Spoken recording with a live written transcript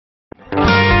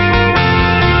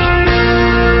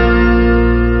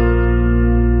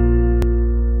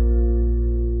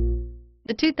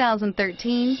The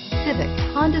 2013 Civic,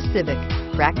 Honda Civic.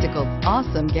 Practical,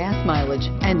 awesome gas mileage,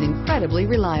 and incredibly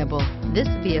reliable. This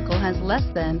vehicle has less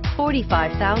than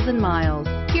 45,000 miles.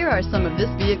 Here are some of this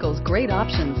vehicle's great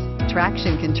options: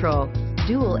 traction control,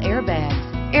 dual airbags,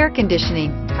 air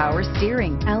conditioning, power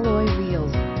steering, alloy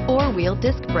wheels, four-wheel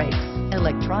disc brakes,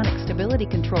 electronic stability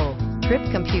control, trip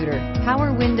computer,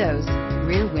 power windows,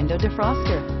 rear window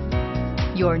defroster.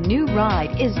 Your new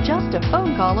ride is just a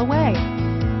phone call away.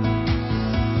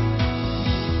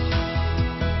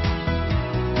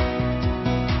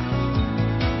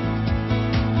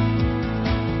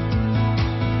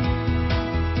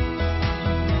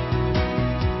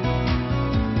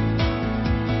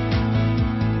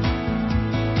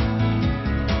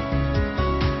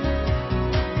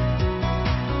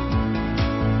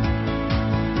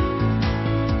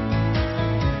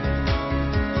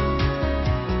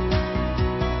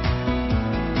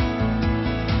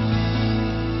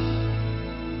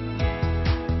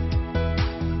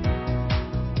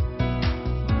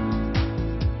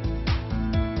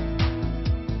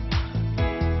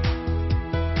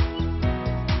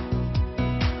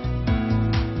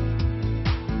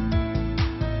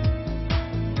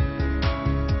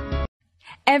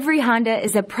 Every Honda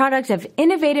is a product of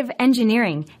innovative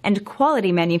engineering and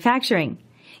quality manufacturing.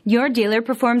 Your dealer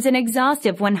performs an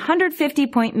exhaustive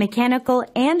 150-point mechanical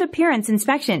and appearance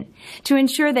inspection to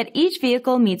ensure that each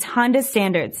vehicle meets Honda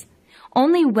standards.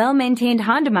 Only well-maintained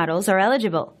Honda models are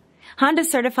eligible. Honda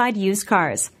certified used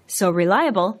cars, so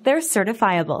reliable they're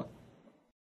certifiable.